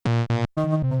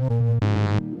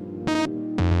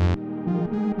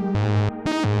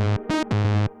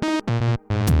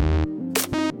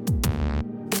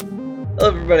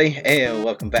everybody, and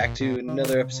welcome back to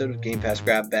another episode of Game Pass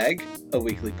Grab Bag, a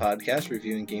weekly podcast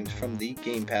reviewing games from the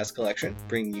Game Pass collection,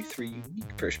 bringing you three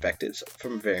unique perspectives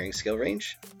from varying skill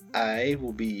range. I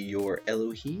will be your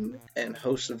Elohim and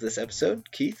host of this episode,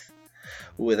 Keith.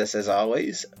 With us, as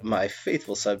always, my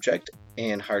faithful subject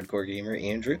and hardcore gamer,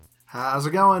 Andrew. How's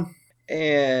it going?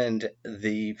 And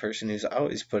the person who's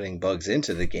always putting bugs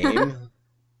into the game,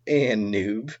 and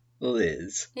noob,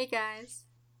 Liz. Hey guys.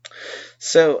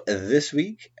 So this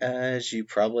week, as you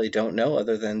probably don't know,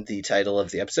 other than the title of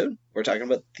the episode, we're talking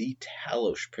about the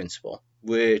Talos Principle,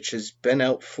 which has been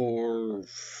out for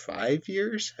 5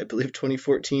 years. I believe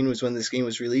 2014 was when this game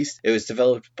was released. It was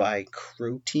developed by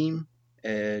Croteam,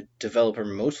 a developer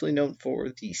mostly known for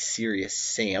the Serious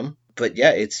Sam. But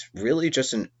yeah, it's really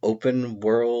just an open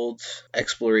world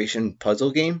exploration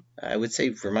puzzle game. I would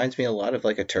say reminds me a lot of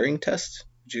like a Turing test.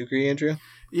 Would you agree, Andrew?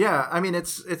 Yeah, I mean,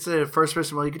 it's a first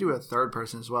person. Well, you could do a third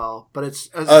person as well, but it's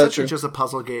essentially just a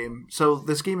puzzle game. So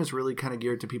this game is really kind of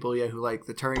geared to people, who like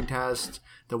the Turing test,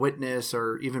 the Witness,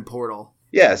 or even Portal.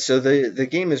 Yeah, so the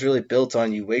game is really built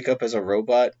on you wake up as a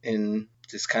robot in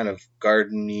this kind of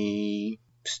gardeny,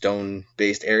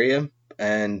 stone-based area,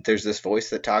 and there's this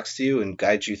voice that talks to you and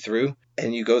guides you through,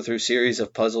 and you go through a series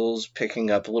of puzzles, picking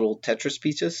up little Tetris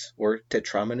pieces, or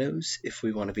tetrominos, if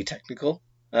we want to be technical.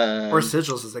 Or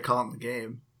sigils, as they call it in the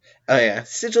game. Oh yeah,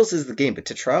 sigils is the game, but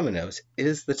tetrominos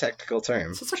is the technical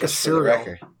term. So it's like a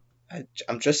cereal.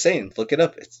 I'm just saying, look it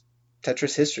up. It's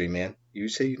Tetris history, man. You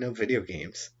say you know video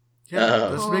games. Yeah,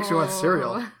 this makes me want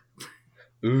cereal.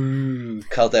 Ooh,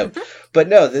 called out. But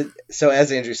no, so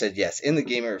as Andrew said, yes, in the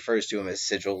game it refers to them as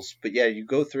sigils. But yeah, you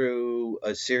go through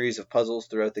a series of puzzles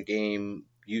throughout the game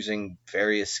using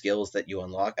various skills that you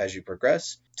unlock as you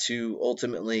progress to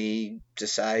ultimately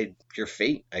decide your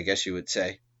fate, I guess you would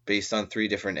say, based on 3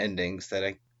 different endings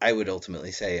that I would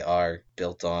ultimately say are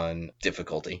built on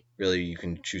difficulty. Really, you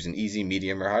can choose an easy,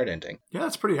 medium, or hard ending. Yeah,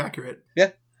 that's pretty accurate.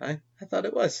 Yeah, I thought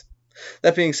it was.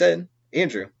 That being said,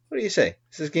 Andrew, what do you say?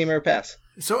 Is this game or a pass?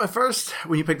 So at first,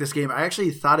 when you picked this game, I actually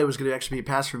thought it was going to actually be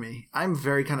a pass for me. I'm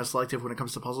very kind of selective when it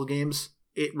comes to puzzle games.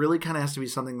 It really kind of has to be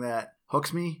something that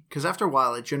hooks me, because after a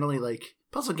while, it generally,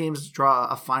 puzzle games draw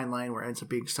a fine line where it ends up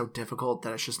being so difficult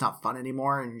that it's just not fun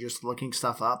anymore and you're just looking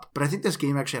stuff up. But I think this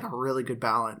game actually had a really good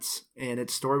balance, and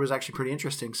its story was actually pretty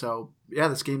interesting. So yeah,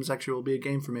 this game will be a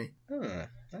game for me.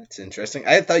 That's interesting.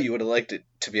 I thought you would have liked it,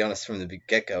 to be honest, from the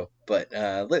get-go. But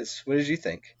Liz, what did you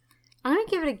think? I'm going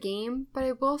to give it a game, but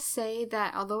I will say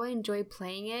that although I enjoy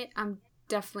playing it, I'm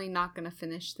definitely not going to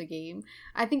finish the game.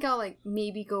 I think I'll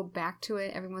maybe go back to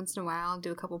it every once in a while and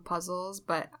do a couple puzzles,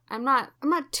 but I'm not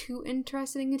too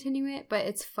interested in continuing it, but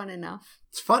it's fun enough.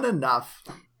 It's fun enough.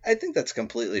 I think that's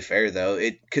completely fair, though,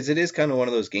 because it is kind of one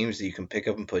of those games that you can pick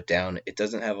up and put down. It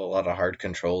doesn't have a lot of hard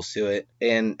controls to it,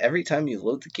 and every time you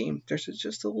load the game, there's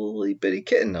just a little bitty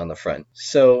kitten on the front.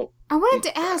 So I wanted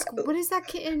to ask, what is that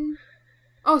kitten?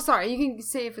 Oh, sorry. You can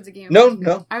say if it's a game.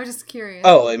 No. I was just curious.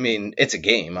 Oh, I mean, it's a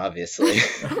game, obviously.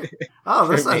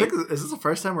 I think is this the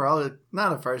first time we're all...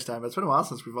 Not the first time, but it's been a while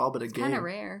since we've all been a game. Kind of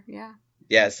rare, yeah.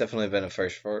 Yeah, it's definitely been a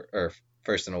first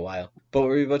in a while. But what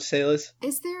were you about to say, Liz?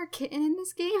 Is there a kitten in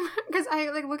this game? Because I,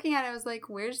 looking at it, I was like,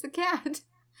 where's the cat?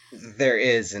 There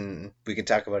is, and we can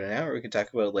talk about it now, or we can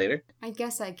talk about it later. I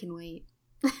guess I can wait.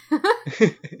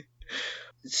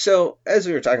 So, as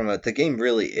we were talking about, the game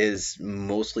really is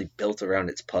mostly built around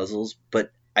its puzzles,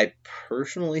 but I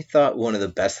personally thought one of the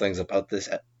best things about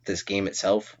this game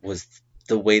itself was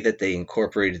the way that they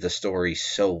incorporated the story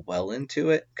so well into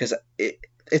it, because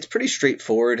it's pretty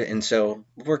straightforward, and so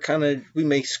we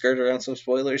may skirt around some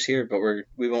spoilers here, but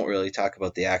we won't really talk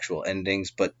about the actual endings,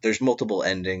 but there's multiple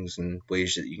endings and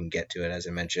ways that you can get to it, as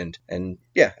I mentioned, and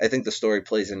yeah, I think the story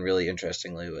plays in really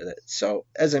interestingly with it. So,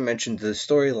 as I mentioned, the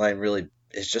storyline really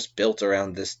is just built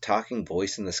around this talking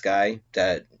voice in the sky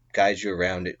that guides you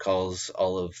around. It calls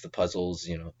all of the puzzles,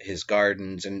 his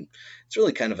gardens, and it's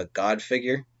really kind of a god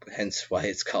figure, hence why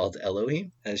it's called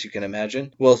Elohim, as you can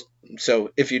imagine. Well,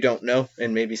 so if you don't know,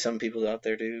 and maybe some people out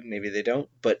there do, maybe they don't,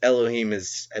 but Elohim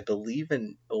is, I believe,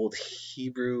 an old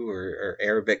Hebrew or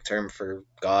Arabic term for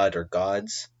god or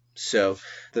gods. So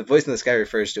the voice in the sky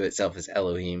refers to itself as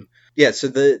Elohim. Yeah, so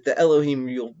the Elohim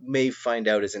you may find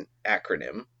out is an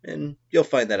acronym, and you'll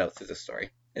find that out through the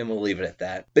story. And we'll leave it at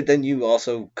that. But then you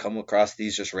also come across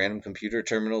these just random computer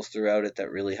terminals throughout it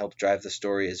that really help drive the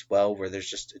story as well, where there's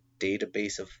just a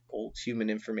database of old human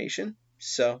information.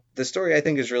 So the story, I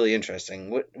think, is really interesting.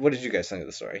 What did you guys think of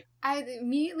the story? I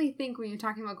immediately think when you're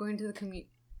talking about going to the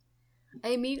I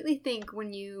immediately think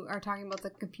when you are talking about the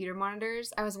computer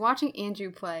monitors, I was watching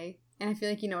Andrew play, and I feel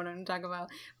like you know what I'm talking about.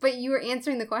 But you were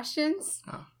answering the questions,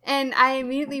 Oh. and I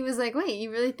immediately was like, wait,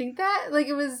 you really think that? Like,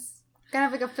 it was kind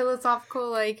of like a philosophical,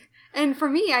 like... And for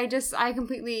me, I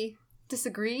completely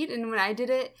disagreed, and when I did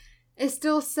it, it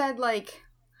still said, like...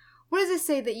 What does it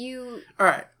say? That you All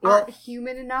right. Well, aren't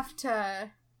human enough to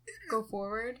go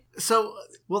forward? So,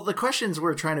 the questions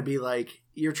were trying to be like,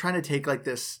 you're trying to take like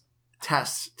this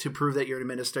test to prove that you're an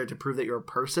administrator, to prove that you're a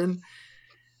person.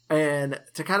 And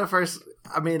to kind of first,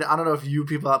 I mean, I don't know if you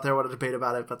people out there want to debate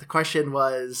about it, but the question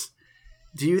was,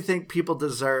 do you think people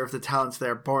deserve the talents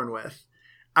they're born with?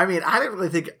 I mean, I didn't really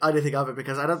think anything of it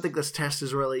because I don't think this test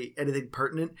is really anything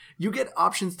pertinent. You get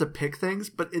options to pick things,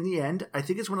 but in the end, I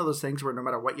think it's one of those things where no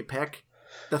matter what you pick,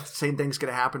 the same thing's going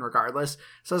to happen regardless.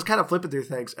 So I was kind of flipping through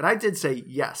things. And I did say,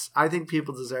 yes, I think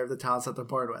people deserve the talents that they're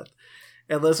born with.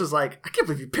 And Liz was like, I can't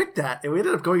believe you picked that. And we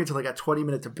ended up going into like a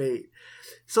 20-minute debate.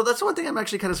 So that's one thing I'm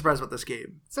actually kind of surprised about this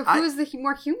game. So who is the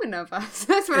more human of us?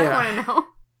 That's what I want to know.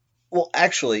 Well,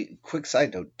 actually, quick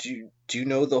side note, do you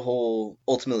know the whole,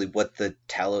 ultimately, what the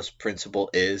Talos Principle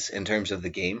is in terms of the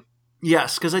game?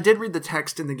 Yes, because I did read the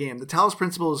text in the game. The Talos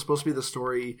Principle is supposed to be the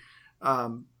story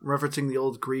referencing the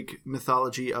old Greek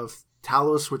mythology of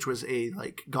Talos, which was a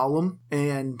like golem.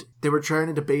 And they were trying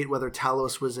to debate whether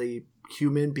Talos was a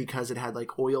human because it had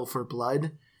like oil for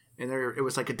blood. And it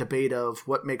was like a debate of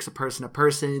what makes a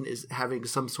person is having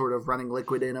some sort of running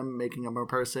liquid in them, making them a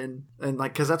person. And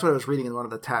like, because that's what I was reading in one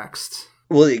of the texts.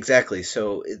 Well, exactly.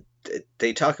 So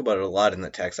they talk about it a lot in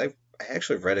the text. I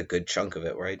actually read a good chunk of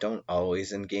it where I don't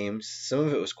always in games. Some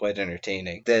of it was quite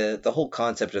entertaining. The whole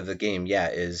concept of the game,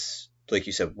 is, like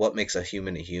you said, what makes a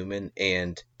human?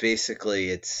 And basically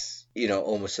it's,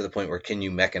 almost to the point where can you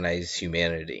mechanize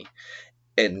humanity?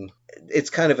 And it's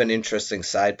kind of an interesting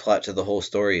side plot to the whole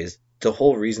story is the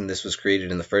whole reason this was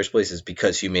created in the first place is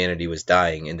because humanity was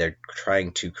dying and they're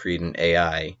trying to create an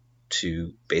AI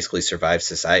to basically survive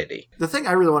society. The thing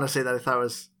I really want to say that I thought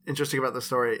was interesting about the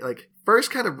story, like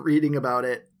first kind of reading about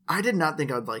it, I did not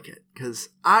think I would like it because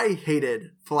I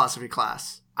hated philosophy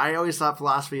class. I always thought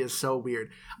philosophy is so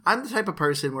weird. I'm the type of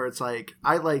person where it's like,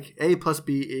 I like A plus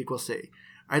B equals C.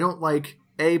 I don't like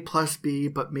A plus B,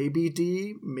 but maybe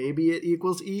D, maybe it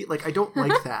equals E. Like, I don't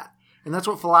like that. And that's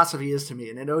what philosophy is to me.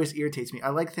 And it always irritates me. I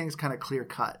like things kind of clear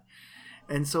cut.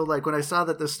 And so, like, when I saw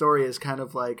that this story is kind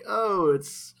of like, oh,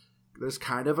 there's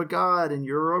kind of a god and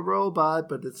you're a robot,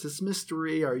 but it's this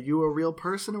mystery. Are you a real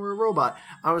person or a robot?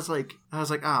 I was like,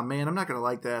 oh man, I'm not going to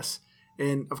like this.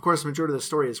 And of course, the majority of the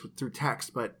story is through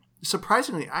text, but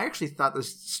surprisingly, I actually thought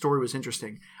this story was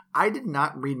interesting. I did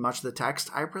not read much of the text.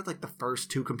 I read like the first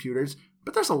 2 computers,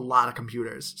 but there's a lot of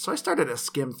computers. So I started to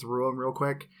skim through them real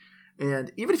quick.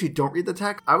 And even if you don't read the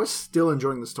text, I was still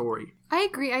enjoying the story. I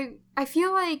agree. I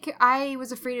feel like I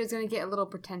was afraid it was going to get a little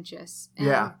pretentious.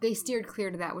 And they steered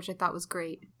clear to that, which I thought was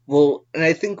great. Well, and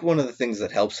I think one of the things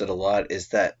that helps it a lot is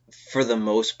that for the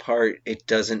most part, it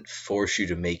doesn't force you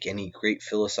to make any great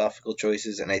philosophical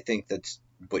choices. And I think that's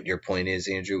what your point is,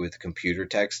 Andrew, with computer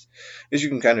text, is you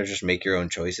can kind of just make your own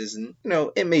choices. And,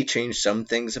 it may change some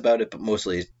things about it, but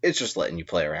mostly it's just letting you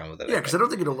play around with it. Yeah, because I don't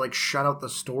think it'll like shut out the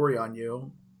story on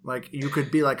you. Like, you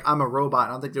could be like, I'm a robot.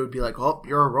 I don't think they would be like, oh,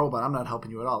 you're a robot. I'm not helping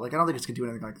you at all. Like, I don't think it's going to do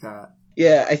anything like that.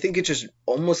 Yeah, I think it's just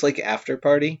almost like After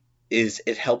Party is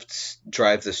it helped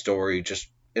drive the story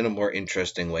just in a more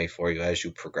interesting way for you as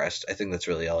you progressed. I think that's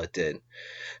really all it did.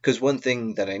 Because one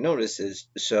thing that I noticed is,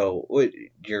 so what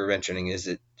you're mentioning is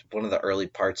that one of the early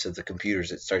parts of the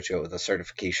computers, it starts you out with a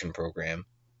certification program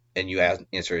and you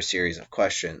answer a series of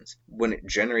questions. When it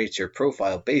generates your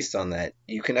profile based on that,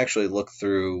 you can actually look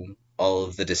through all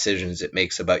of the decisions it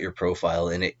makes about your profile,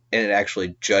 and it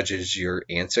actually judges your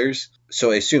answers.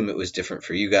 So I assume it was different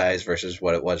for you guys versus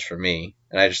what it was for me,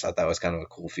 and I just thought that was kind of a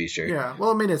cool feature. Yeah,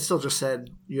 well, I mean, it still just said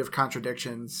you have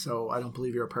contradictions, so I don't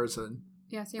believe you're a person.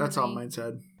 Yeah, that's all mine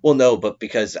said. Well, no, but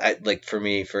because for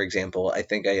me, for example, I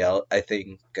think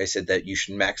I said that you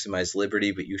should maximize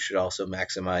liberty, but you should also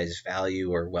maximize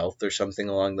value or wealth or something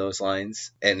along those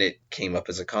lines. And it came up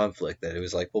as a conflict that it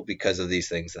was like, well, because of these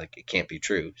things, like it can't be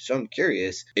true. So I'm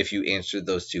curious if you answered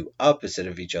those two opposite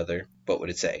of each other, what would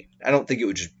it say? I don't think it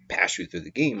would just pass you through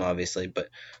the game, obviously, but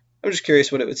I'm just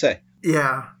curious what it would say.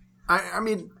 Yeah, I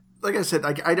mean, like I said,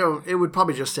 like I don't. It would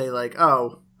probably just say like,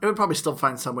 oh. It would probably still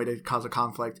find some way to cause a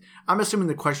conflict. I'm assuming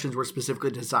the questions were specifically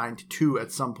designed to,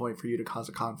 at some point, for you to cause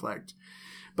a conflict.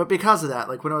 But because of that,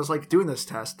 like when I was like doing this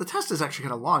test, the test is actually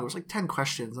kind of long. It was like 10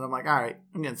 questions. And I'm like, all right,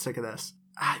 I'm getting sick of this.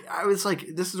 I was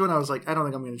like, this is when I was like, I don't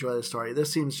think I'm going to enjoy this story.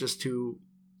 This seems just too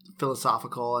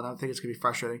philosophical, and I think it's going to be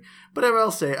frustrating. But I will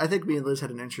say, I think me and Liz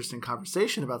had an interesting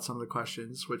conversation about some of the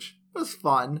questions, which was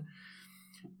fun.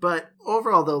 But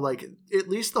overall, though, like, at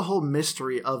least the whole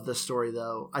mystery of the story,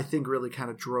 though, I think really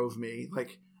kind of drove me.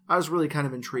 Like, I was really kind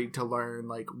of intrigued to learn,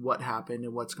 like, what happened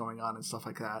and what's going on and stuff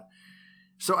like that.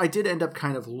 So I did end up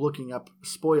kind of looking up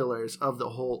spoilers of the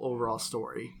whole overall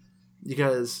story.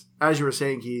 Because, as you were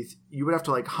saying, Keith, you would have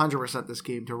to, like, 100% this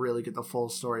game to really get the full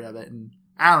story of it. And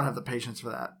I don't have the patience for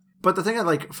that. But the thing I,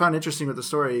 like, found interesting with the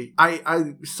story,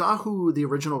 I saw who the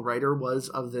original writer was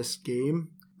of this game.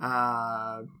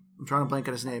 I'm trying to blank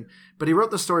on his name. But he wrote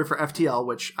the story for FTL,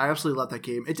 which I absolutely love that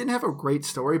game. It didn't have a great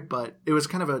story, but it was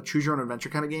kind of a choose-your-own-adventure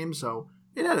kind of game, so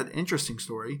it had an interesting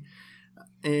story.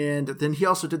 And then he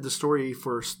also did the story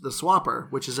for The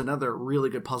Swapper, which is another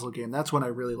really good puzzle game. That's one I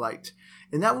really liked.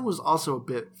 And that one was also a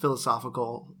bit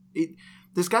philosophical.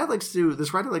 This writer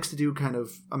likes to do kind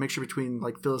of a mixture between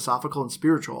like philosophical and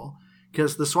spiritual.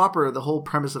 Because the Swapper, the whole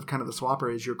premise of kind of the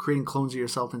Swapper is you're creating clones of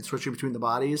yourself and switching between the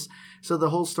bodies. So the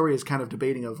whole story is kind of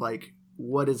debating of like,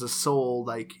 what is a soul?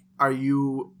 Like,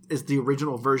 is the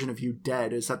original version of you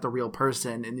dead? Is that the real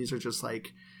person? And these are just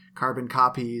like carbon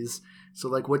copies. So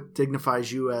like, what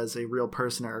dignifies you as a real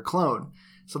person or a clone?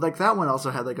 So like that one also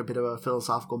had like a bit of a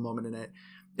philosophical moment in it.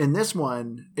 In this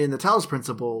one, in the Talos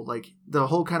Principle, like the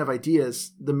whole kind of idea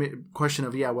is the question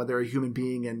of, whether a human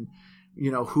being and,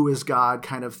 who is God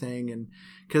kind of thing. And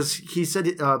because he said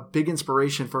a big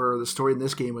inspiration for the story in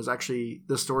this game was actually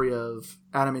the story of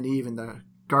Adam and Eve in the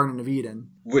Garden of Eden.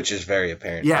 Which is very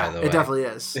apparent, yeah, by the way. It definitely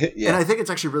is. Yeah. And I think it's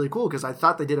actually really cool because I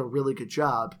thought they did a really good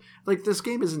job. Like, this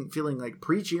game isn't feeling like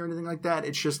preachy or anything like that.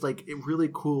 It's just like a really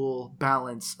cool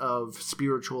balance of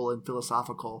spiritual and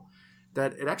philosophical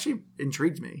that it actually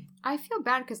intrigued me. I feel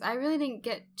bad because I really didn't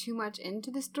get too much into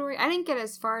the story. I didn't get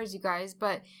as far as you guys,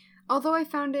 but although I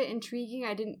found it intriguing,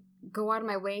 I didn't go out of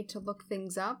my way to look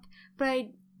things up. But I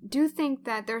do think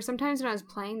that there are some times when I was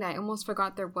playing that I almost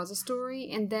forgot there was a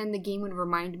story, and then the game would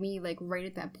remind me, like, right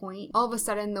at that point. All of a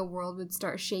sudden, the world would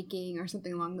start shaking or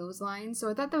something along those lines. So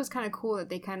I thought that was kind of cool that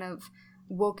they kind of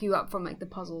woke you up from, like, the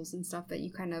puzzles and stuff that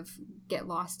you kind of get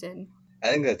lost in. I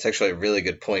think that's actually a really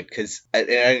good point, because I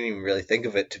didn't even really think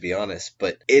of it, to be honest,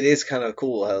 but it is kind of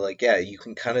cool how, like, you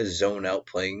can kind of zone out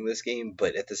playing this game,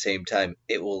 but at the same time,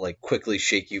 it will, like, quickly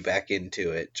shake you back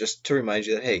into it, just to remind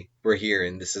you that, hey, we're here,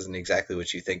 and this isn't exactly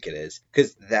what you think it is.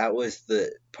 Because that was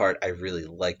the part I really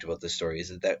liked about the story, is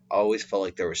that always felt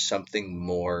like there was something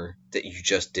more that you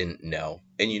just didn't know,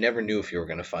 and you never knew if you were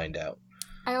going to find out.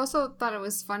 I also thought it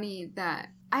was funny that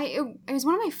it was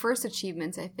one of my first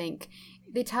achievements, I think.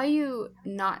 They tell you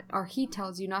he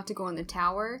tells you not to go in the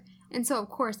tower. And so, of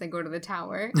course, I go to the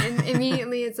tower. And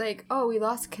immediately it's like, oh, we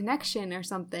lost connection or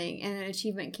something. And an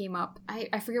achievement came up.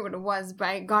 I forget what it was, but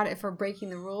I got it for breaking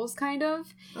the rules, kind of.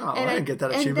 Oh, I didn't get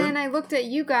that achievement. And then I looked at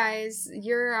you guys,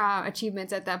 your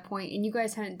achievements at that point, and you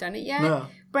guys hadn't done it yet. No.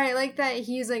 But I like that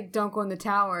he's like, don't go in the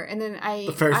tower. And then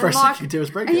the very first thing you do is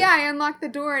break it. Yeah, I unlocked the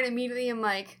door, and immediately I'm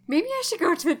like, maybe I should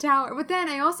go to the tower. But then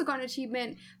I also got an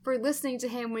achievement for listening to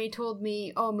him when he told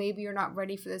me, oh, maybe you're not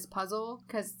ready for this puzzle.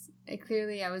 Because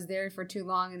clearly I was there for too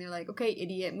long, and they're like, okay,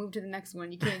 idiot, move to the next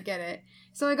one. You can't get it.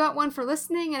 So I got one for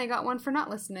listening, and I got one for not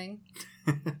listening.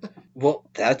 Well,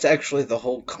 that's actually the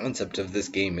whole concept of this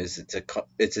game, is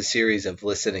it's a series of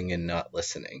listening and not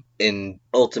listening. And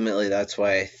ultimately, that's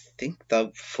why I think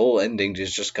the full ending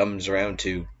just comes around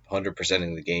to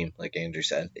 100%ing the game, like Andrew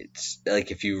said. It's like,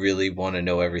 if you really want to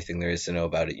know everything there is to know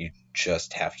about it, you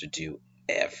just have to do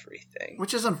everything.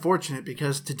 Which is unfortunate,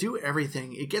 because to do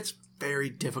everything, it gets very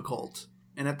difficult.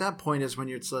 And at that point is when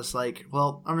you're just like,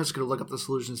 well, I'm just going to look up the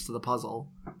solutions to the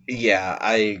puzzle. Yeah,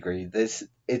 I agree.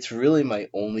 It's really my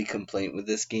only complaint with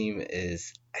this game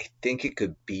is I think it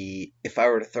could be, if I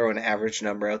were to throw an average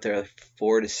number out there, like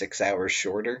 4 to 6 hours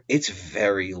shorter. It's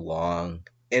very long.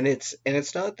 And it's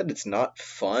not that it's not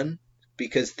fun,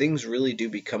 because things really do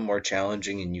become more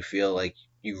challenging and you feel like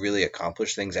you really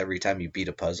accomplish things every time you beat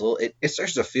a puzzle. It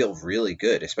starts to feel really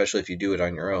good, especially if you do it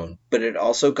on your own. But it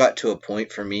also got to a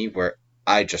point for me where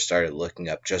I just started looking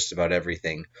up just about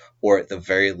everything, or at the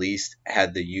very least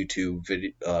had the YouTube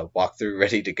video walkthrough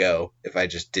ready to go if I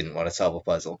just didn't want to solve a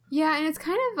puzzle. Yeah, and it's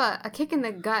kind of a kick in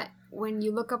the gut when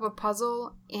you look up a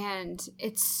puzzle and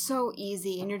it's so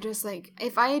easy and you're just like,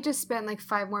 if I had just spent like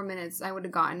 5 more minutes, I would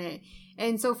have gotten it.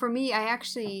 And so for me, I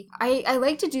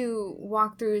like to do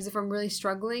walkthroughs if I'm really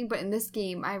struggling, but in this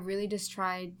game, I really just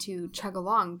tried to chug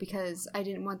along because I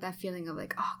didn't want that feeling of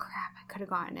like, oh crap, I could have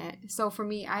gotten it. So for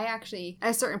me, I actually,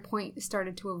 at a certain point,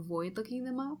 started to avoid looking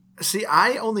them up. See,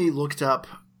 I only looked up,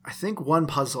 I think, one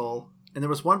puzzle, and there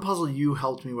was one puzzle you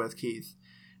helped me with, Keith.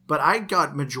 But I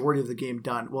got majority of the game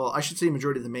done. Well, I should say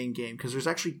majority of the main game, because there's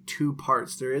actually 2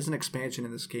 parts. There is an expansion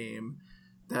in this game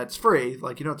that's free.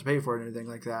 Like, you don't have to pay for it or anything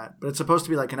like that. But it's supposed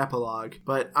to be like an epilogue.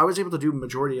 But I was able to do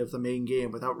majority of the main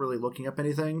game without really looking up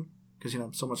anything. Because,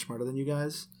 I'm so much smarter than you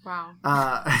guys. Wow.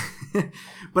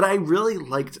 But I really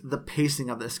liked the pacing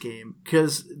of this game.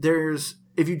 Because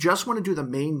if you just want to do the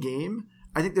main game,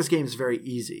 I think this game is very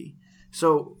easy.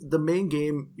 So the main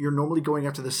game, you're normally going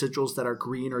after the sigils that are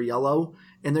green or yellow.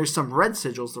 And there's some red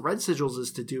sigils. The red sigils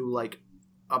is to do like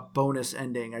a bonus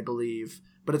ending, I believe.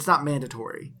 But it's not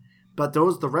mandatory. But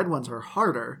the red ones are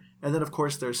harder. And then, of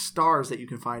course, there's stars that you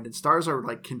can find. And stars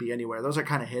can be anywhere. Those are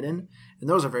kind of hidden. And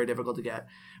those are very difficult to get.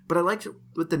 But I liked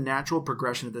with the natural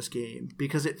progression of this game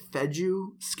because it fed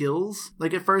you skills.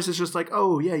 Like at first it's just like,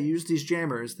 oh yeah, you use these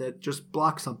jammers that just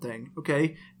block something.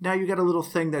 Okay, now you got a little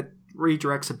thing that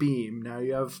redirects a beam. Now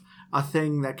you have a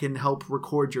thing that can help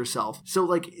record yourself.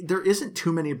 So there isn't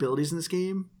too many abilities in this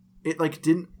game. It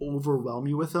didn't overwhelm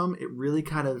you with them. It really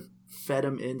kind of fed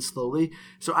them in slowly.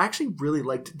 So I actually really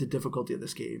liked the difficulty of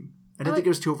this game. I didn't think it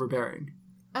was too overbearing.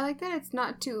 I like that it's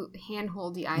not too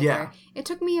hand-holdy either. Yeah. It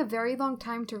took me a very long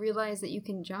time to realize that you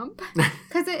can jump.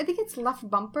 Because I think it's left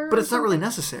bumper. But it's not really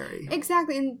necessary.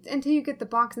 Exactly. Until you get the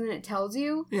box and then it tells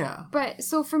you. Yeah. But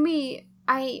so for me,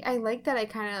 I like that I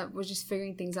kind of was just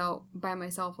figuring things out by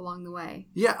myself along the way.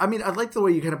 Yeah, I mean, I like the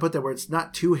way you kind of put that where it's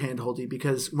not too hand-holdy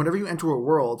because whenever you enter a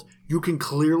world, you can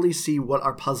clearly see what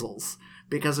are puzzles.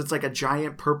 Because it's like a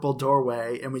giant purple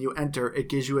doorway, and when you enter, it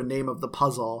gives you a name of the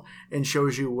puzzle and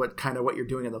shows you what you're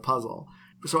doing in the puzzle.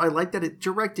 So I like that it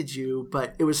directed you,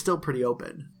 but it was still pretty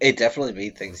open. It definitely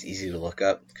made things easy to look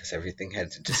up because everything had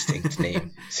a distinct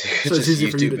name. So it's easy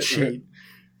for you to cheat.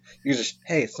 You just,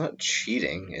 hey, it's not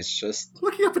cheating. It's just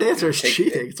looking up an answer is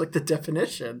cheating. It's like the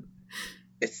definition.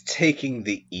 It's taking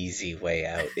the easy way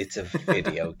out. It's a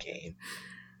video game.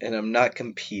 And I'm not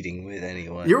competing with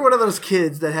anyone. You're one of those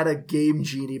kids that had a Game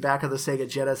Genie back on the Sega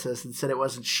Genesis and said it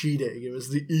wasn't cheating. It was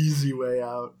the easy way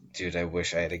out. Dude, I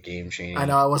wish I had a Game Genie. I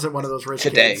know, I wasn't one of those rich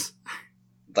today. kids.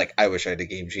 I wish I had a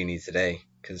Game Genie today,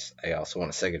 because I also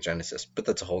want a Sega Genesis, but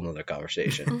that's a whole nother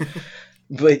conversation.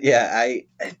 But yeah,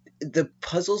 the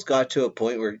puzzles got to a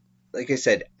point where, like I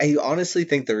said, I honestly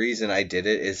think the reason I did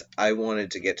it is I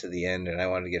wanted to get to the end and I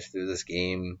wanted to get through this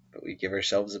game, but we give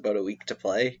ourselves about a week to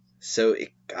play. So it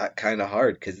got kind of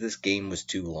hard because this game was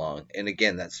too long. And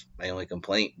again, that's my only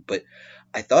complaint. But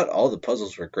I thought all the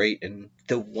puzzles were great. And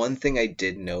the one thing I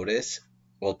did notice,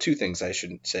 well, two things I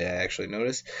shouldn't say I actually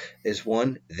noticed, is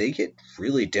one, they get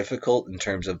really difficult in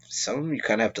terms of some of them you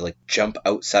kind of have to jump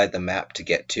outside the map to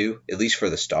get to, at least for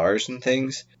the stars and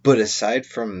things. But aside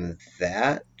from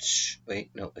that, wait,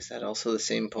 no, is that also the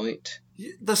same point?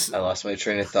 I lost my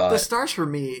train of thought. The stars for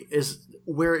me is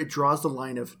where it draws the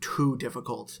line of too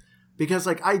difficult. Because,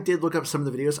 I did look up some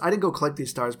of the videos. I didn't go collect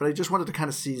these stars, but I just wanted to kind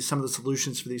of see some of the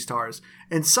solutions for these stars.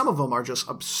 And some of them are just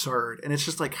absurd. And it's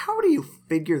just how do you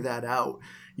figure that out?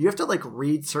 You have to,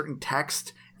 read certain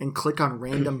text and click on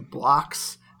random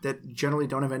blocks that generally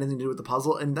don't have anything to do with the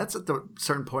puzzle. And that's at the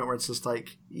certain point where it's just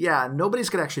yeah,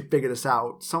 nobody's going to actually figure this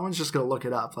out. Someone's just going to look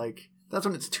it up. That's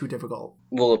when it's too difficult.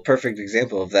 Well, a perfect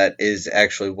example of that is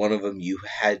actually one of them. You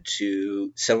had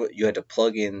to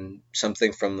plug in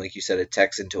something from, like you said, a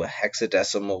text into a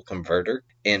hexadecimal converter,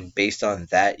 and based on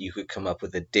that, you could come up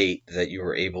with a date that you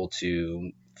were able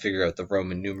to figure out the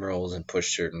Roman numerals and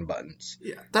push certain buttons.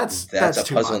 Yeah, that's a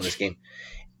too puzzle much. In this game.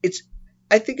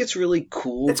 I think it's really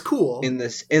cool. It's cool in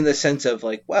the sense of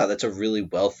wow, that's a really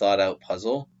well thought out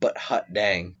puzzle. But hot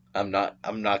dang, I'm not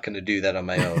going to do that on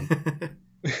my own.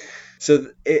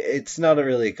 So it's not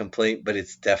really a complaint, but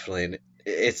it's definitely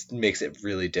it makes it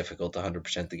really difficult to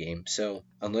 100% the game. So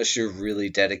unless you're really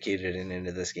dedicated and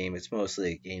into this game, it's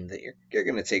mostly a game that you're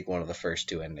going to take one of the first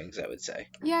two endings, I would say.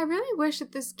 Yeah, I really wish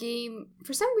that this game,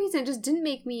 for some reason, it just didn't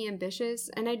make me ambitious,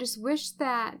 and I just wish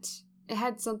that it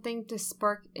had something to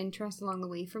spark interest along the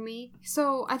way for me.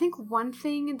 So I think one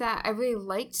thing that I really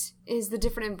liked is the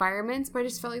different environments, but I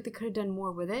just felt like they could have done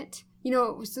more with it.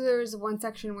 So there's one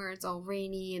section where it's all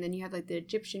rainy, and then you have the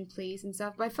Egyptian place and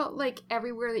stuff, but I felt like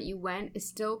everywhere that you went, it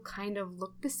still kind of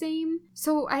looked the same.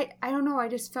 So I don't know, I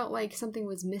just felt like something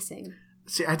was missing.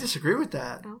 See, I disagree with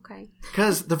that. Okay.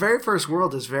 Because the very first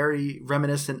world is very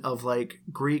reminiscent of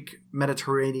Greek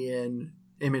Mediterranean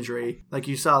imagery.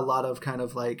 You saw a lot of kind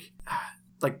of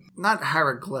not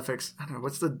hieroglyphics. I don't know,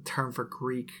 what's the term for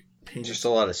Greek painting? Just a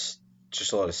lot of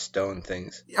stone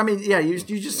things. I mean, yeah, you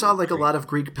just saw a lot of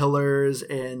Greek pillars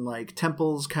and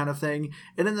temples kind of thing.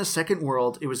 And in the second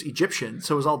world, it was Egyptian,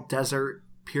 so it was all desert,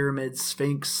 pyramids,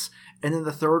 sphinx. And then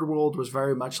the third world was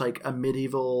very much a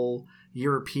medieval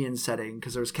European setting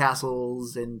because there was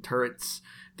castles and turrets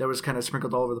that was kind of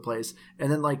sprinkled all over the place.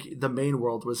 And then like the main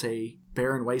world was a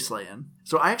barren wasteland.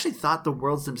 So I actually thought the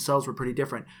worlds themselves were pretty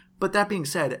different. But that being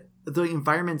said, the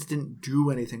environments didn't do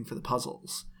anything for the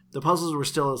puzzles. The puzzles were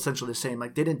still essentially the same.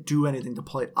 Like they didn't do anything to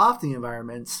play off the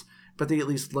environments, but they at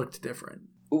least looked different.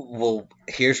 Well,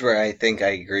 here's where I think I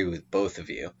agree with both of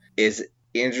you. Is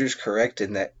Andrew's correct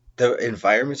in that the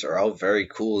environments are all very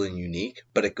cool and unique,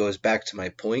 but it goes back to my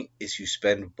point is you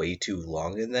spend way too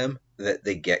long in them that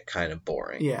they get kind of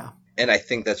boring. Yeah. And I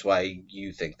think that's why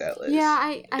you think that, Liz. Yeah,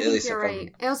 I think you're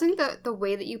right. I also think the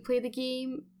way that you play the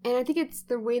game, and I think it's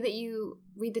the way that you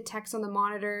read the text on the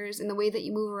monitors and the way that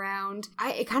you move around.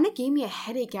 It kind of gave me a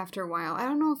headache after a while. I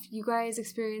don't know if you guys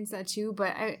experienced that too,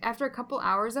 but after a couple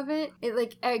hours of it,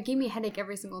 it gave me a headache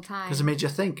every single time. Because it made you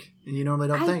think, and you normally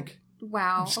don't think.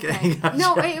 Wow. I'm just okay. kidding.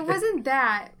 No, it wasn't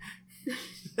that.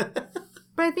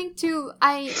 But I think, too,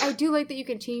 I do like that you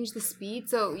can change the speed.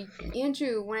 So,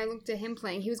 Andrew, when I looked at him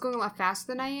playing, he was going a lot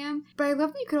faster than I am. But I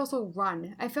love that you could also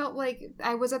run. I felt like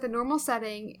I was at the normal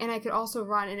setting, and I could also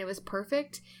run, and it was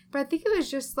perfect. But I think it was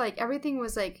just, like, everything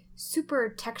was, like,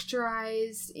 super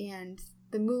texturized, and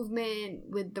the movement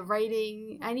with the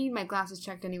writing. I need my glasses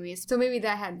checked anyways. So maybe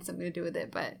that had something to do with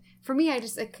it. But for me,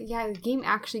 the game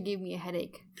actually gave me a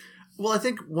headache. Well, I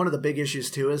think one of the big issues,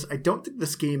 too, is I don't think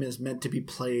this game is meant to be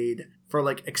played for,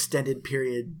 like, extended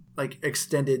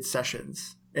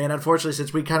sessions. And unfortunately,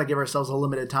 since we kind of give ourselves a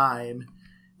limited time,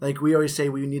 like, we always say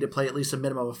we need to play at least a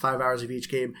minimum of 5 hours of each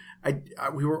game.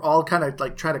 We were all kind of,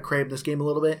 like, trying to crave this game a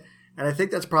little bit. And I think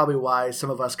that's probably why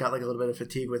some of us got, like, a little bit of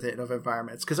fatigue with it and of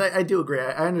environments. Because I do agree.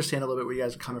 I understand a little bit where you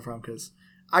guys are coming from, because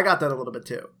I got that a little bit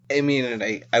too. I mean,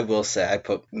 and I will say I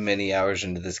put many hours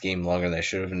into this game longer than I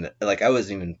should have. And like I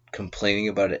wasn't even complaining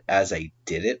about it as I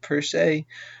did it per se.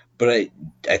 But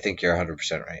I think you're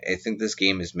 100% right. I think this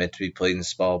game is meant to be played in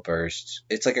small bursts.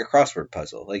 It's like a crossword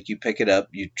puzzle. Like you pick it up,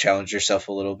 you challenge yourself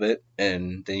a little bit,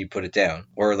 and then you put it down.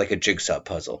 Or like a jigsaw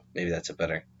puzzle. Maybe that's a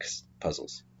better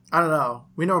puzzles. I don't know.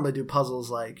 We normally do puzzles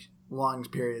like long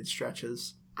period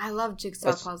stretches. I love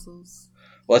jigsaw puzzles.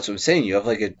 Well, that's what I'm saying. You have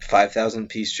like a 5,000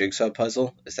 piece jigsaw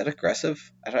puzzle. Is that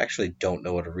aggressive? I actually don't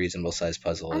know what a reasonable size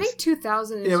puzzle is. I think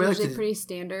 2,000 is usually pretty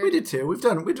standard. We did too. We've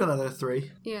done other 3.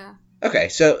 Yeah. Okay,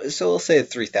 so we'll say a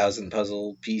 3,000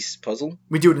 piece puzzle.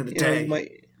 We do it in a day.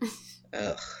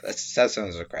 Ugh, that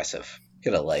sounds aggressive.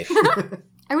 Get a life.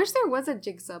 I wish there was a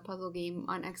jigsaw puzzle game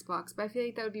on Xbox, but I feel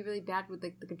like that would be really bad with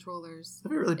like the controllers.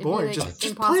 That'd be really boring. Like,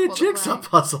 just play a jigsaw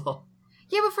puzzle.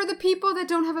 Yeah, but for the people that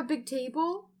don't have a big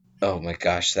table. Oh my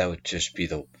gosh, that would just be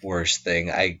the worst thing.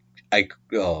 It makes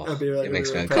me really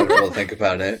uncomfortable to think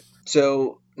about it.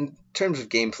 So, in terms of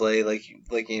gameplay,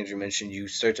 like Andrew mentioned, you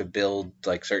start to build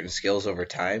like certain skills over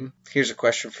time. Here's a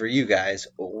question for you guys: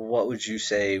 what would you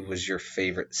say was your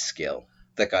favorite skill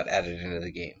that got added into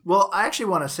the game? Well, I actually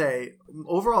want to say,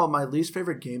 overall, my least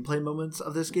favorite gameplay moments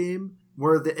of this game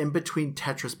were the in-between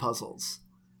Tetris puzzles.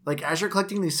 Like, as you're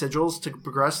collecting these sigils to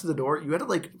progress to the door, you had to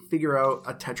like figure out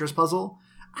a Tetris puzzle.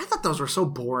 I thought those were so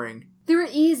boring. They were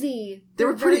easy. They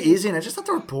were pretty easy, and I just thought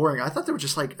they were boring. I thought they were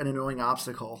just like an annoying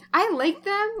obstacle. I liked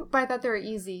them, but I thought they were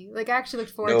easy. Like, I actually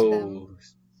looked forward to them.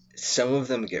 Some of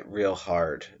them get real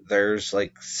hard. There's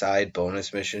like side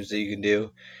bonus missions that you can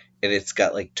do, and it's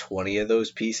got like 20 of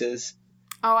those pieces.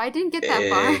 Oh, I didn't get that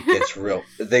far.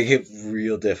 They get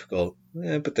real difficult.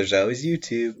 But there's always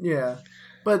YouTube. Yeah.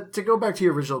 But to go back to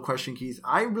your original question, Keith,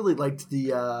 I really liked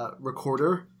the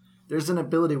recorder. There's an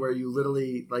ability where you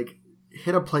literally like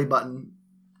hit a play button.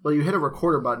 Well, you hit a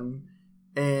recorder button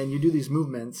and you do these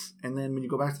movements. And then when you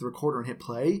go back to the recorder and hit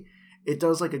play, it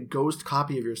does like a ghost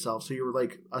copy of yourself. So you're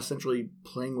like essentially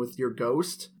playing with your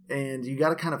ghost. And you got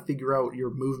to kind of figure out your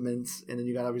movements, and then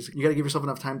you got to give yourself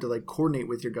enough time to like coordinate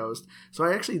with your ghost. So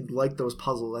I actually liked those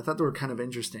puzzles. I thought they were kind of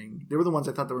interesting. They were the ones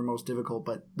I thought that were most difficult,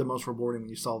 but the most rewarding when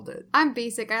you solved it. I'm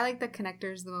basic. I like the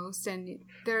connectors the most, and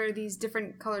there are these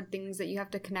different colored things that you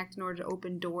have to connect in order to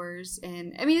open doors.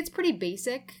 And I mean, it's pretty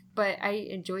basic, but I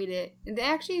enjoyed it. And they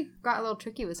actually got a little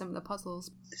tricky with some of the puzzles.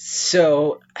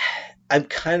 So I'm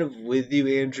kind of with you,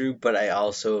 Andrew, but I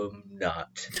also am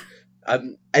not.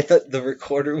 I thought the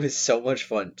recorder was so much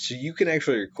fun. So you can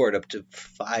actually record up to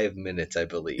 5 minutes, I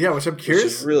believe. Yeah, which I'm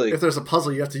curious if there's a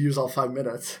puzzle you have to use all 5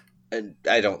 minutes. And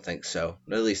I don't think so.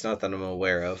 At least not that I'm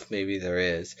aware of. Maybe there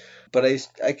is. But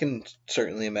I can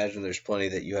certainly imagine there's plenty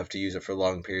that you have to use it for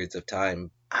long periods of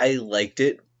time. I liked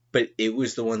it, but it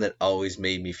was the one that always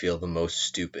made me feel the most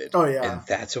stupid. Oh, yeah. And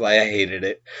that's why I hated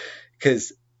it.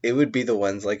 Because it would be the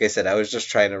ones, like I said, I was just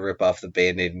trying to rip off the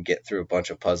Band-Aid and get through a bunch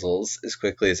of puzzles as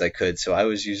quickly as I could. So I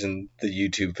was using the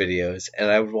YouTube videos, and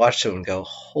I would watch them and go,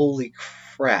 holy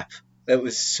crap, That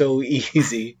was so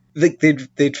easy. Like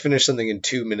they'd finish something in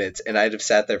 2 minutes, and I'd have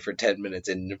sat there for 10 minutes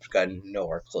and have gotten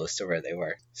nowhere close to where they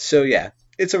were. So yeah,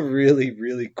 it's a really,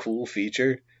 really cool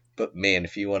feature. But man,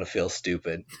 if you want to feel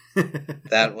stupid,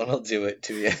 that one will do it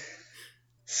to you.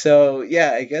 So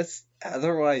yeah, I guess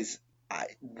otherwise,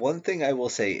 one thing I will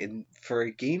say, for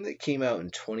a game that came out in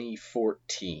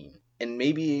 2014, and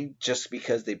maybe just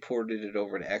because they ported it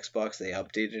over to Xbox, they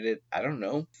updated it. I don't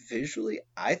know. Visually,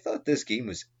 I thought this game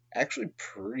was actually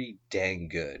pretty dang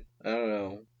good. I don't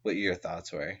know what your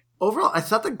thoughts were. Overall, I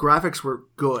thought the graphics were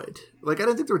good. Like, I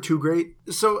didn't think they were too great.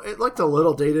 So it looked a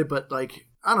little dated, but like,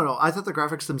 I don't know. I thought the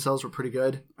graphics themselves were pretty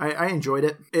good. I enjoyed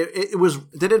it.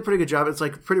 They did a pretty good job. It's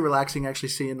like pretty relaxing actually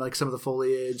seeing like some of the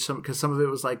foliage, because some of it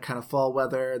was like kind of fall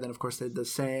weather. And then of course they had the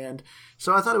sand.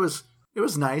 So I thought it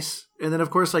was nice. And then of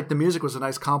course like the music was a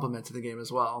nice compliment to the game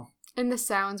as well. And the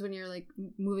sounds when you're like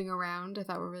moving around, I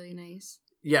thought were really nice.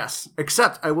 Yes,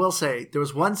 except I will say there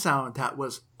was one sound that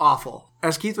was awful.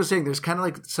 As Keith was saying, there's kind of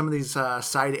like some of these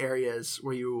side areas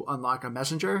where you unlock a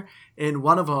messenger, and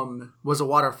one of them was a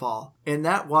waterfall, and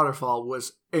that waterfall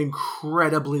was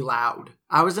incredibly loud.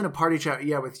 I was in a party chat,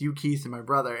 with you, Keith, and my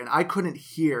brother, and I couldn't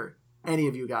hear any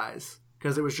of you guys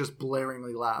because it was just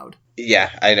blaringly loud. Yeah,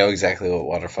 I know exactly what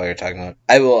waterfall you're talking about.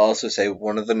 I will also say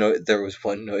there was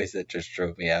one noise that just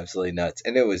drove me absolutely nuts,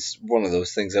 and it was one of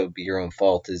those things that would be your own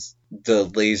fault, is the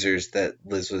lasers that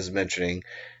Liz was mentioning.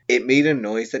 It made a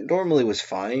noise that normally was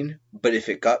fine, but if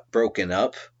it got broken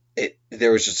up,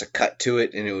 there was just a cut to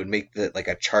it, and it would make like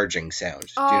a charging sound.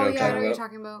 Oh, do you know yeah, what I know what you're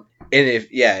talking about. And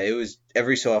it was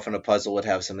every so often a puzzle would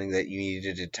have something that you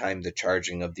needed to time the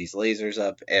charging of these lasers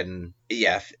up, and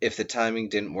if the timing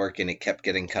didn't work and it kept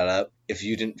getting cut up, if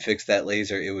you didn't fix that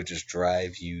laser, it would just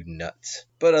drive you nuts.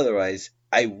 But otherwise,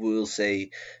 I will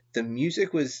say the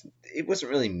music wasn't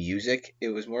really music. It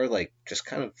was more like just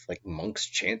kind of like monks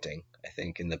chanting, I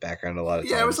think, in the background a lot of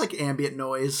times. Yeah, it was like ambient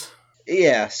noise.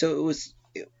 Yeah, so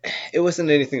it wasn't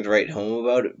anything to write home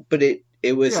about, but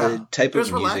it was a type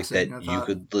of music that you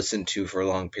could listen to for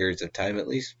long periods of time, at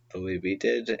least the way we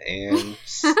did, and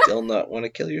still not want to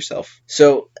kill yourself.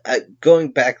 So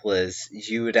going back, Liz,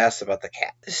 you had asked about the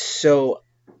cat. So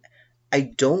I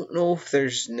don't know if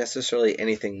there's necessarily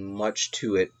anything much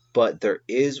to it, but there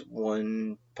is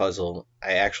one puzzle.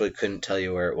 I actually couldn't tell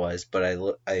you where it was, but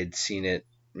I had seen it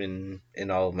in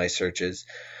all of my searches,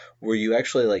 where you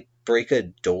actually like break a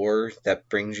door that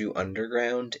brings you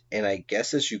underground, and I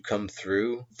guess as you come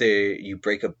through there, you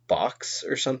break a box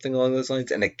or something along those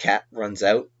lines, and a cat runs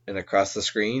out and across the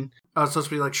screen. Oh, it's supposed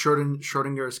to be like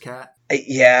Schrodinger's cat.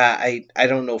 I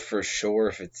don't know for sure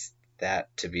if it's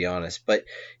that, to be honest, but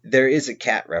there is a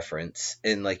cat reference,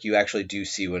 and like you actually do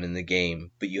see one in the game,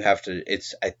 but you have to,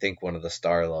 it's I think one of the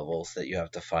star levels that you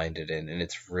have to find it in, and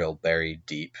it's real buried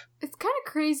deep. It's kind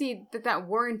of crazy that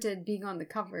warranted being on the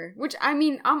cover, which, I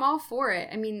mean, I'm all for it.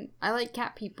 I mean, I like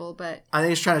cat people, but I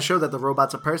think it's trying to show that the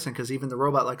robot's a person, because even the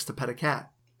robot likes to pet a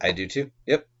cat. I do too.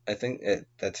 Yep, I think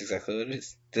that's exactly what it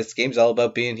is. This game's all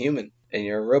about being human, and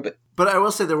you're a robot. But I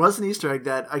will say there was an Easter egg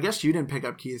that I guess you didn't pick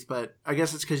up, Keith, but I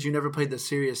guess it's because you never played the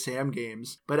Serious Sam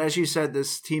games. But as you said,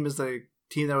 this team is the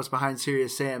team that was behind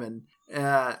Serious Sam, and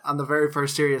on the very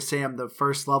first Serious Sam, the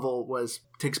first level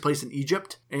takes place in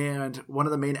Egypt, and one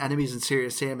of the main enemies in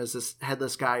Serious Sam is this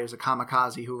headless guy who's a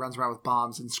kamikaze who runs around with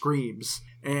bombs and screams.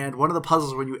 And one of the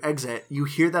puzzles, when you exit, you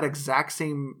hear that exact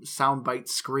same soundbite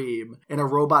scream, and a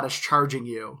robot is charging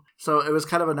you. So it was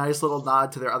kind of a nice little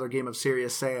nod to their other game of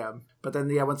Serious Sam. But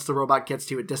then, once the robot gets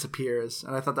to you, it disappears.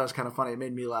 And I thought that was kind of funny. It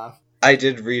made me laugh. I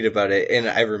did read about it, and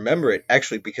I remember it,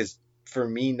 actually, because for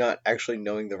me not actually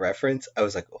knowing the reference, I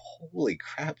was like, holy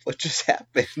crap, what just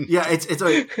happened? Yeah, it's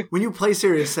like, when you play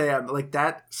Serious Sam, like,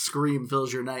 that scream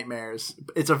fills your nightmares.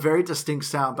 It's a very distinct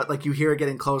sound, but like you hear it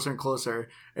getting closer and closer.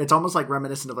 It's almost like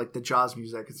reminiscent of like the Jaws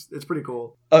music. It's pretty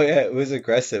cool. Oh yeah, it was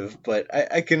aggressive, but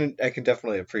I can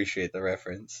definitely appreciate the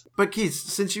reference. But Keith,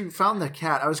 since you found the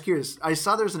cat, I was curious. I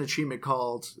saw there's an achievement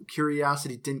called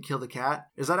Curiosity Didn't Kill the Cat.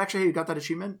 Is that actually how you got that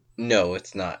achievement? No,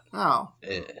 it's not. Oh.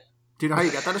 Do you know how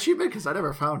you got that achievement? Because I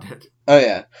never found it. Oh,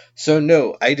 yeah. So,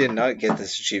 no, I did not get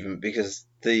this achievement because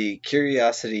the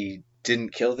Curiosity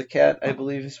Didn't Kill the Cat, I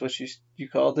believe is what you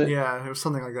called it. Yeah, it was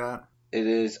something like that. It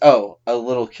is, a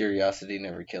little curiosity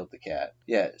never killed the cat.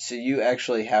 Yeah, so you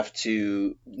actually have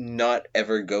to not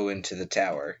ever go into the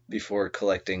tower before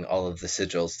collecting all of the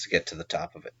sigils to get to the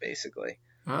top of it, basically.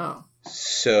 Oh.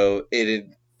 So it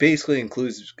basically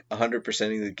includes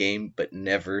 100%ing the game, but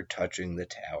never touching the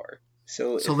tower.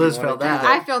 So Liz failed that.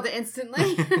 I failed it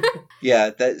instantly. Yeah,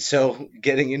 so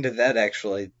getting into that,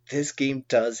 actually, this game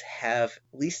does have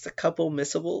at least a couple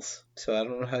missables. So I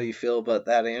don't know how you feel about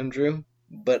that, Andrew.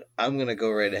 but I'm going to go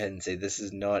right ahead and say this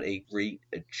is not a great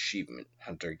achievement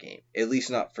hunter game. At least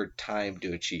not for time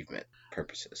to achievement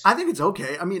purposes. I think it's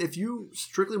okay. I mean, if you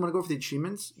strictly want to go for the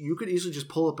achievements, you could easily just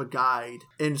pull up a guide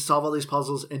and solve all these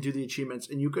puzzles and do the achievements,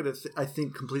 and you could, I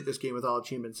think, complete this game with all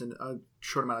achievements in a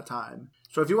short amount of time.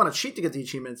 So if you want to cheat to get the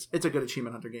achievements, it's a good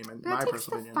achievement hunter game, in my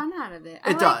personal opinion. It takes the fun out of it.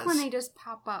 It does. When they just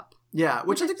pop up. Yeah,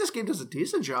 which I think this game does a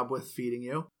decent job with feeding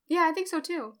you. Yeah, I think so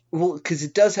too. Well, because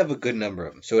it does have a good number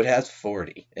of them. So it has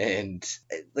 40. And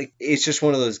it's just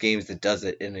one of those games that does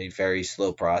it in a very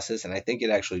slow process. And I think it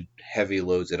actually heavy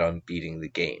loads it on beating the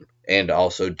game. And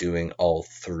also doing all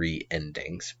 3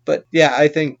 endings. But yeah, I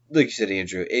think, like you said,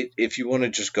 Andrew, if you want to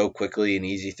just go quickly and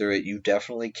easy through it, you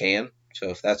definitely can. So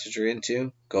if that's what you're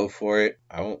into, go for it.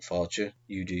 I won't fault you.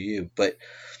 You do you. But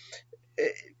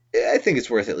I think it's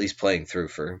worth at least playing through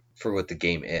for what the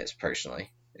game is,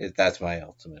 personally. That's my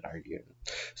ultimate argument.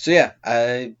 So yeah,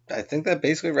 I think that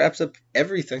basically wraps up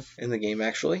everything in the game,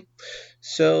 actually.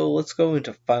 So let's go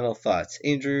into final thoughts.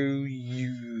 Andrew,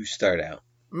 you start out.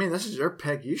 I mean, this is your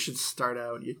pick. You should start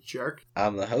out, you jerk.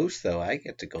 I'm the host, though. I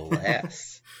get to go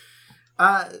last.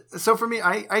 So for me,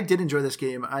 I did enjoy this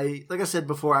game. Like I said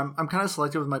before, I'm kind of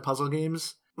selective with my puzzle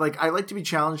games. Like, I like to be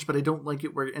challenged, but I don't like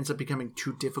it where it ends up becoming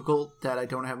too difficult that I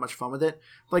don't have much fun with it.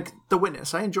 Like, The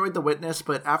Witness. I enjoyed The Witness,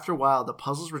 but after a while, the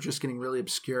puzzles were just getting really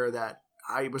obscure that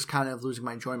I was kind of losing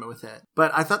my enjoyment with it.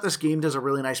 But I thought this game does a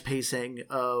really nice pacing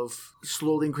of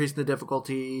slowly increasing the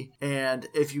difficulty, and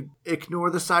if you ignore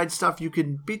the side stuff, you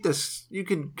can beat this. You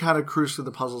can kind of cruise through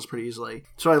the puzzles pretty easily.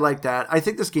 So I like that. I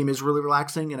think this game is really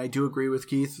relaxing, and I do agree with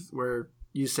Keith where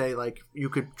you say, like, you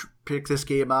could pick this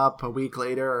game up a week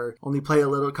later or only play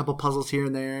a couple puzzles here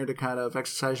and there to kind of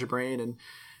exercise your brain and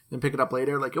then pick it up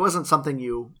later. Like, it wasn't something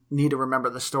you need to remember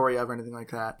the story of or anything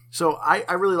like that. So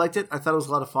I really liked it. I thought it was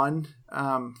a lot of fun.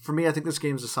 For me, I think this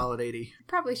game's a solid 80.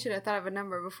 Probably should have thought of a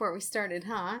number before we started,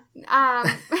 huh?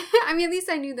 I mean, at least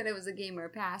I knew that it was a game or a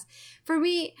pass. For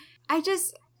me, I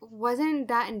just wasn't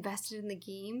that invested in the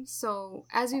game. So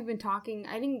as we've been talking,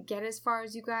 I didn't get as far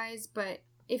as you guys, but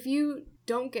if you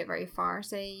don't get very far,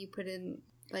 say you put in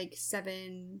like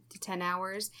 7 to 10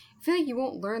 hours, I feel like you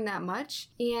won't learn that much.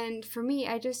 And for me,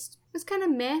 I just was kind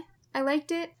of meh. I liked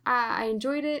it. I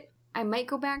enjoyed it. I might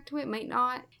go back to it, might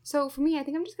not. So for me, I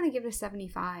think I'm just going to give it a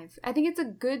 75. I think it's a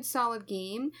good, solid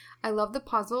game. I love the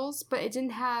puzzles, but it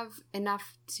didn't have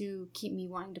enough to keep me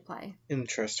wanting to play.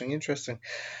 Interesting.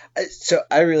 So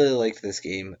I really liked this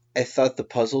game. I thought the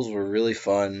puzzles were really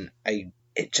fun.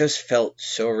 It just felt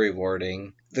so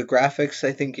rewarding. The graphics,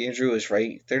 I think Andrew was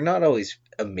right. They're not always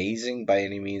amazing by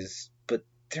any means, but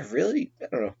they're really, I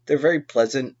don't know, they're very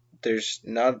pleasant. There's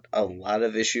not a lot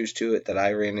of issues to it that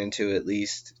I ran into, at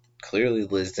least. Clearly,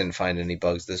 Liz didn't find any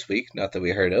bugs this week, not that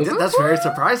we heard of. That's very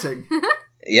surprising.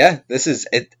 Yeah,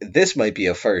 this might be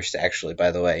a first, actually,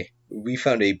 by the way. We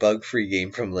found a bug-free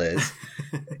game from Liz.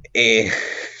 And...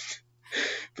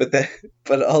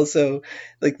 But also,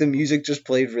 like, the music just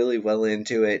played really well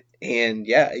into it. And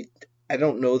yeah, I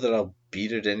don't know that I'll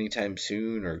beat it anytime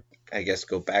soon, or I guess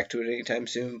go back to it anytime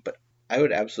soon, but I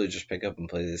would absolutely just pick up and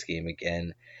play this game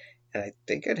again. And I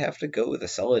think I'd have to go with a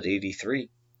solid 83,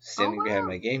 standing behind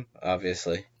my game,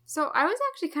 obviously. So I was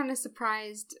actually kind of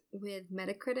surprised with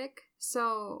Metacritic.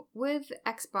 So with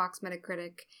Xbox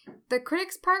Metacritic, the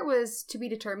critics part was to be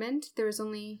determined. There was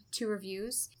only 2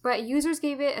 reviews, but users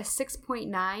gave it a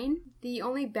 6.9. The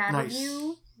only bad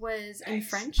review was in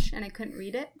French, and I couldn't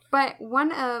read it. But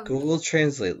one of... Google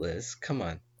Translate, Liz. Come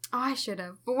on. Oh, I should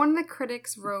have. But one of the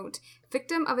critics wrote,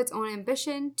 "Victim of its own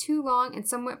ambition, too long and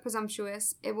somewhat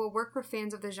presumptuous, it will work for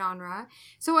fans of the genre."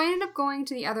 So I ended up going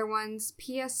to the other ones,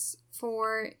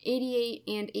 PS4, 88,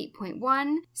 and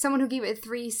 8.1. Someone who gave it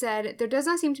 3 said, "There does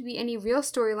not seem to be any real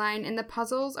storyline, and the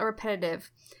puzzles are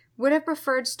repetitive. Would have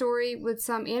preferred story with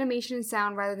some animation and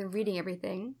sound rather than reading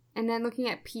everything." And then looking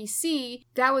at PC,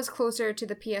 that was closer to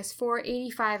the PS4,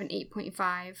 85 and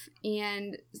 8.5.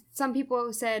 And some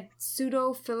people said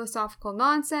pseudo-philosophical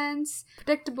nonsense,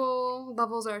 predictable,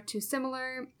 levels are too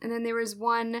similar. And then there was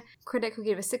one critic who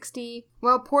gave a 60.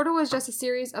 While Portal was just a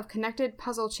series of connected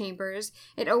puzzle chambers,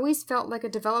 it always felt like a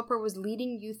developer was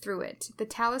leading you through it. The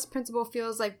Talos principle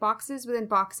feels like boxes within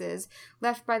boxes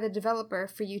left by the developer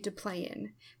for you to play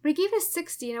in. But he gave it a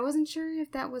 60, and I wasn't sure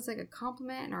if that was like a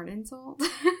compliment or an insult.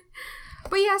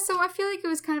 But yeah, so I feel like it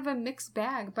was kind of a mixed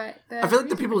bag. But I feel like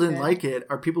the people who didn't like it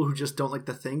are people who just don't like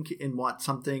to think and want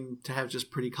something to have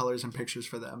just pretty colors and pictures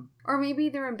for them. Or maybe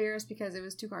they're embarrassed because it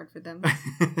was too hard for them.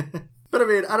 But I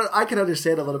mean, I can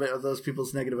understand a little bit of those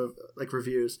people's negative like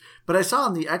reviews. But I saw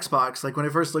on the Xbox, like when I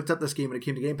first looked up this game when it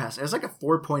came to Game Pass, it was like a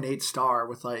 4.8 star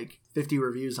with like 50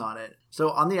 reviews on it. So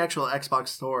on the actual Xbox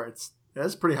store,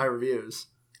 That's pretty high reviews.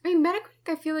 I mean, Metacritic,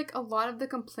 I feel like a lot of the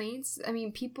complaints, I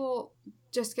mean, people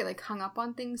just get, like, hung up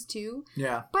on things, too.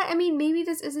 Yeah. But, I mean, maybe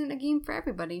this isn't a game for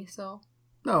everybody, so...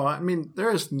 No, I mean, there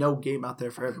is no game out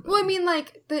there for everybody. Well, I mean,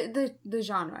 like, the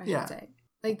genre, I should say.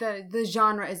 Like, the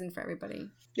genre isn't for everybody.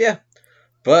 Yeah.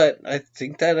 But I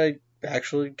think that I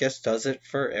actually guess does it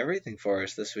for everything for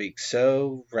us this week.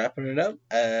 So, wrapping it up,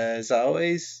 as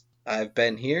always, I've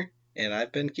been here, and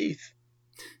I've been Keith.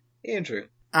 Andrew.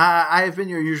 I have been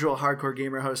your usual hardcore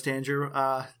gamer host, Andrew.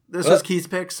 This was Keith's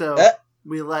pick, so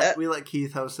we let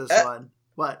Keith host this one.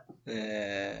 What?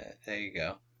 There you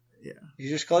go. Yeah. You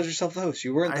just called yourself the host.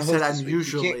 You weren't the host. I said this I'm week.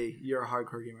 usually your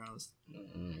hardcore gamer host.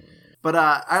 But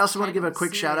I also want to give a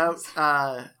quick shout out.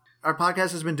 Our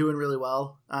podcast has been doing really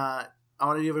well. I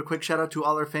want to give a quick shout out to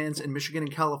all our fans in Michigan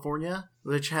and California,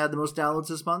 which had the most downloads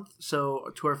this month.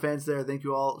 So to our fans there, thank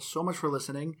you all so much for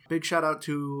listening. Big shout out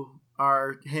to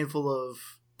our handful of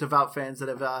devout fans that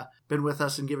have been with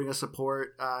us and giving us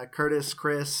support. Curtis,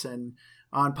 Chris, and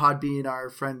on Podbean, our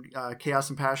friend Chaos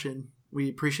and Passion. We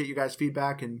appreciate you guys'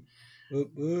 feedback, and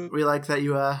we like that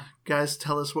you guys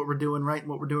tell us what we're doing right and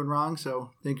what we're doing wrong. So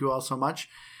thank you all so much.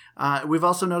 We've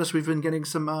also noticed we've been getting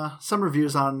some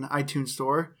reviews on iTunes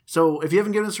Store. So if you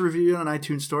haven't given us a review on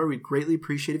iTunes Store, we'd greatly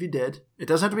appreciate if you did. It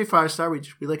doesn't have to be 5-star. We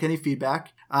like any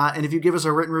feedback. And if you give us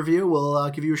a written review, we'll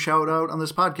give you a shout out on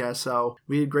this podcast. So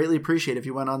we'd greatly appreciate if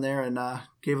you went on there and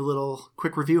gave a little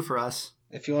quick review for us.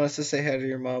 If you want us to say hi to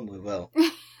your mom, we will.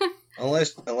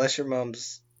 Unless your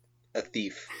mom's a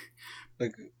thief.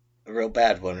 Like a real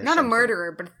bad one. Not something. A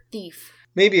murderer, but a thief.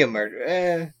 Maybe a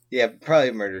murderer. Yeah, probably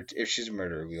a murderer. If she's a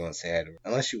murderer, we won't say hi to her.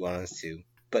 Unless you want us to.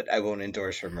 But I won't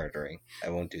endorse her murdering. I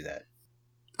won't do that.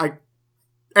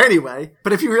 Anyway,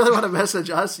 but if you really want to message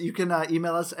us, you can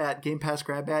email us at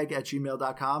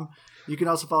GamePassGrabBag@gmail.com. You can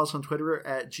also follow us on Twitter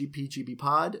at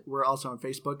GPGBPod. We're also on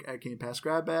Facebook at Game Pass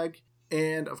Grab Bag.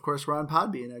 And, of course, we're on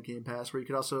Podbean at Game Pass, where you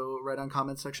can also write on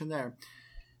comments section there.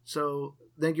 So,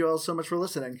 thank you all so much for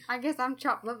listening. I guess I'm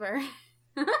chopped liver.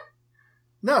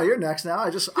 No, you're next now.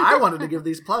 I wanted to give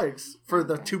these plugs for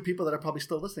the two people that are probably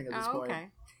still listening at this point. Okay.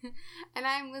 And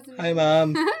I'm Liz. Hi,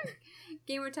 Mom.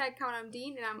 Gamertag, I'm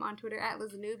Dean, and I'm on Twitter at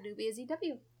LizAnoob,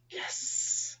 NoobieZW.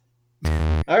 Yes.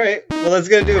 All right. Well, that's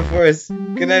going to do it for us.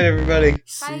 Good night, everybody.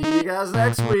 See you guys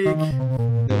next week.